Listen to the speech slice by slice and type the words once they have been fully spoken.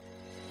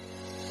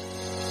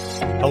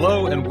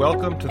Hello and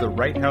welcome to the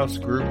Right House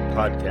Group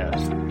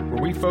podcast,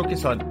 where we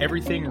focus on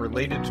everything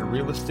related to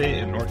real estate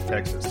in North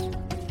Texas.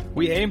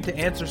 We aim to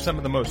answer some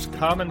of the most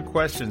common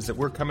questions that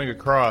we're coming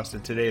across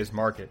in today's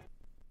market.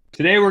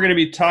 Today we're going to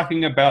be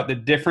talking about the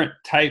different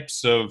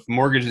types of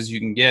mortgages you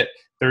can get: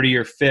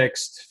 30-year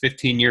fixed,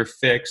 15-year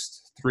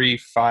fixed, 3,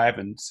 5,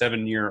 and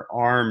 7-year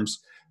ARMs.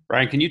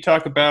 Brian, can you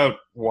talk about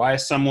why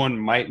someone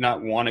might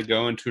not want to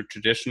go into a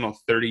traditional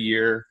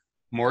 30-year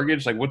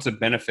mortgage? Like, what's the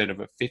benefit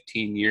of a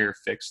 15-year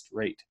fixed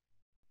rate?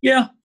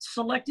 Yeah,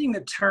 selecting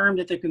the term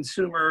that the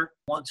consumer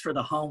wants for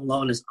the home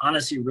loan is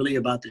honestly really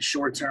about the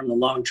short-term, the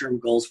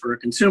long-term goals for a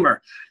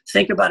consumer.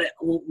 Think about it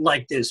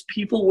like this.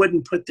 People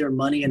wouldn't put their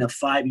money in a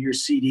 5-year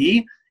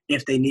CD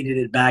if they needed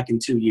it back in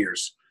 2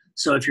 years.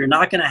 So if you're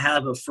not going to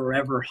have a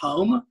forever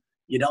home,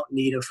 you don't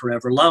need a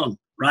forever loan,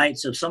 right?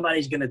 So if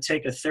somebody's going to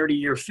take a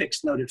 30-year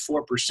fixed note at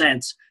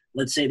 4%,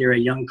 let's say they're a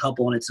young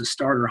couple and it's a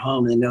starter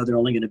home and they know they're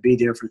only going to be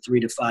there for 3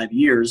 to 5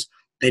 years,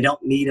 they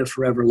don't need a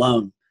forever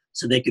loan.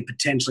 So they could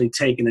potentially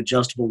take an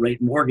adjustable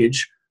rate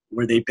mortgage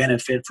where they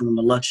benefit from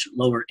a much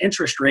lower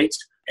interest rates,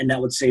 and that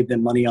would save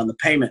them money on the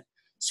payment.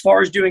 As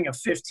far as doing a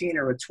 15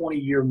 or a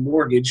 20-year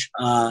mortgage,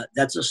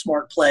 that's a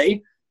smart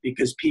play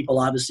because people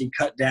obviously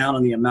cut down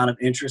on the amount of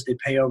interest they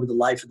pay over the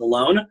life of the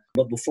loan.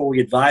 But before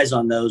we advise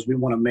on those, we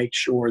want to make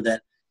sure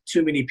that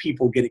too many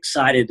people get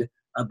excited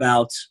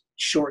about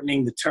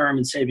shortening the term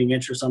and saving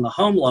interest on the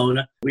home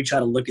loan. We try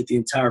to look at the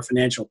entire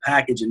financial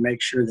package and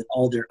make sure that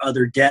all their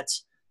other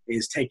debts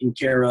is taken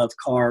care of: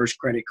 cars,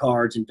 credit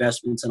cards,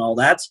 investments, and all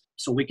that.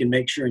 So we can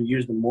make sure and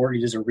use the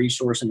mortgage as a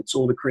resource and a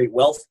tool to create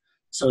wealth.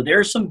 So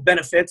there's some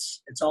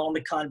benefits. It's all in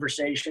the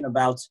conversation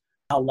about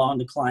how long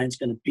the client's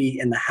going to be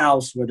in the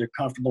house, where they're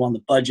comfortable on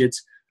the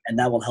budgets, and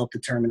that will help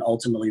determine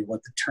ultimately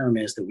what the term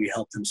is that we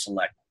help them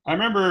select. I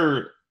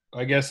remember,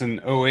 I guess in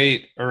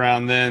 2008,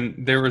 around then,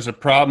 there was a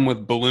problem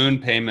with balloon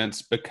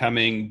payments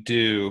becoming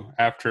due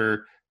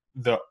after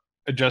the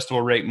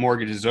adjustable rate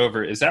mortgage is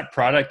over. Is that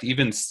product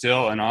even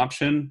still an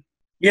option?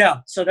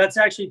 Yeah, so that's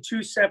actually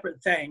two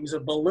separate things.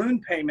 A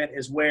balloon payment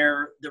is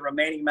where the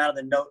remaining amount of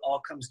the note all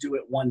comes due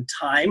at one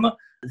time.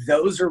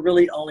 Those are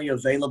really only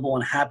available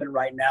and happen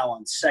right now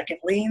on second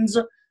liens.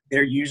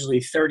 They're usually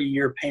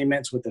 30-year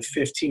payments with a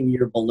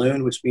 15-year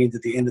balloon, which means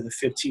at the end of the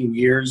 15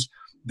 years,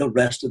 the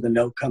rest of the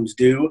note comes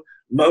due.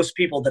 Most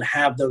people that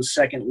have those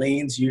second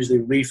liens usually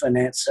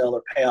refinance, sell,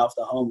 or pay off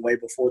the home way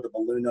before the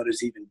balloon note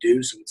is even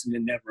due, so it's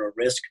never a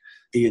risk.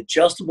 The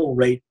adjustable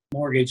rate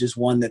mortgage is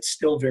one that's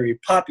still very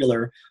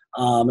popular,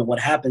 and what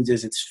happens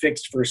is it's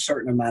fixed for a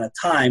certain amount of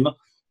time,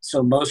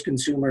 so most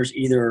consumers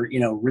either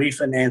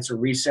refinance or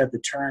reset the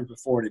term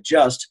before it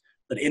adjusts,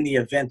 but in the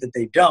event that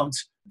they don't,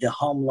 the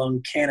home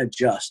loan can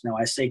adjust. Now,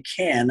 I say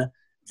can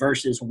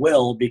versus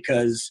will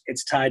because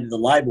it's tied to the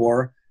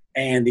LIBOR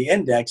and the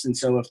index. And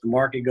so if the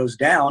market goes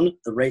down,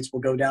 the rates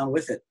will go down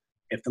with it.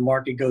 If the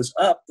market goes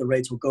up, the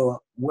rates will go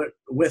up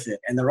with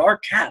it. And there are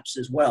caps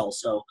as well.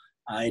 So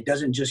it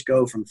doesn't just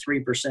go from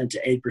 3%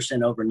 to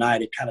 8%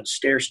 overnight. It kind of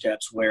stair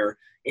steps where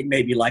it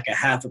may be like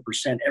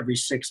 0.5% every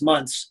 6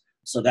 months.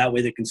 So that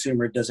way the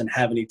consumer doesn't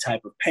have any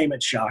type of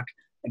payment shock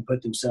and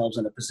put themselves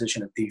in a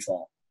position of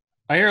default.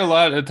 I hear a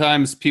lot of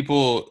times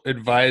people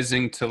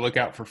advising to look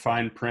out for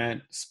fine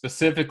print,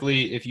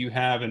 specifically if you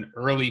have an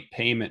early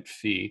payment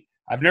fee.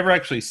 I've never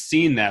actually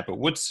seen that, but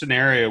what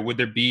scenario would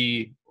there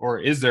be, or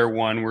is there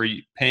one where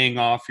paying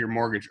off your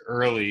mortgage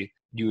early,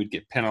 you would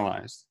get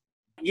penalized?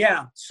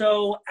 Yeah.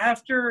 So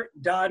after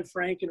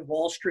Dodd-Frank and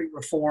Wall Street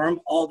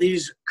reform, all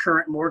these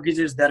current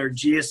mortgages that are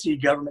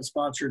GSE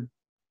government-sponsored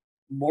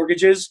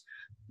mortgages,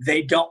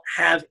 they don't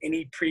have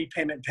any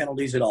prepayment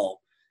penalties at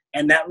all.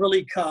 And that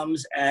really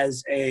comes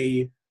as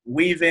a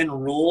weave-in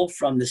rule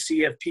from the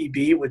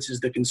CFPB, which is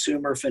the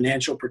Consumer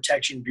Financial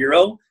Protection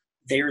Bureau.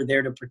 They are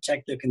there to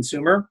protect the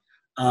consumer.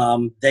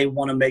 They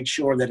want to make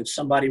sure that if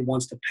somebody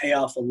wants to pay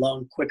off a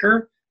loan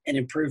quicker and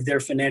improve their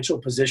financial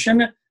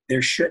position,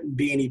 there shouldn't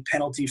be any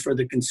penalty for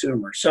the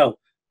consumer. So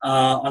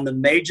on the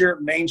major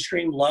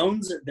mainstream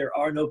loans, there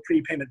are no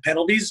prepayment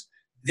penalties.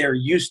 There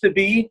used to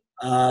be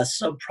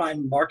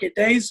subprime market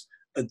days,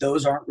 but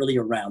those aren't really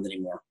around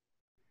anymore.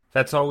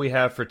 That's all we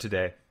have for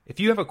today. If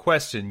you have a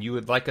question you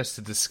would like us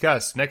to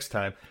discuss next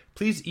time,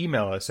 please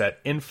email us at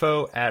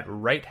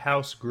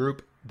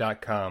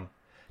info@righthousegroup.com.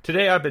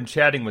 Today I've been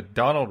chatting with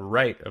Donald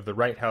Wright of the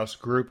Right House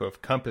Group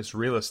of Compass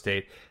Real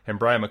Estate and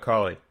Brian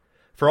McCauley.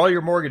 For all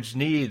your mortgage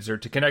needs or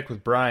to connect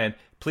with Brian,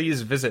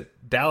 please visit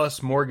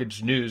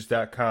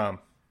dallasmortgagenews.com.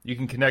 You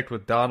can connect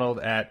with Donald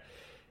at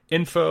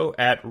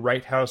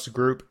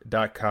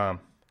info@righthousegroup.com.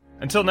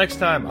 Until next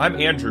time, I'm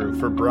Andrew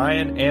for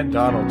Brian and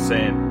Donald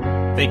saying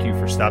thank you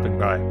for stopping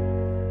by.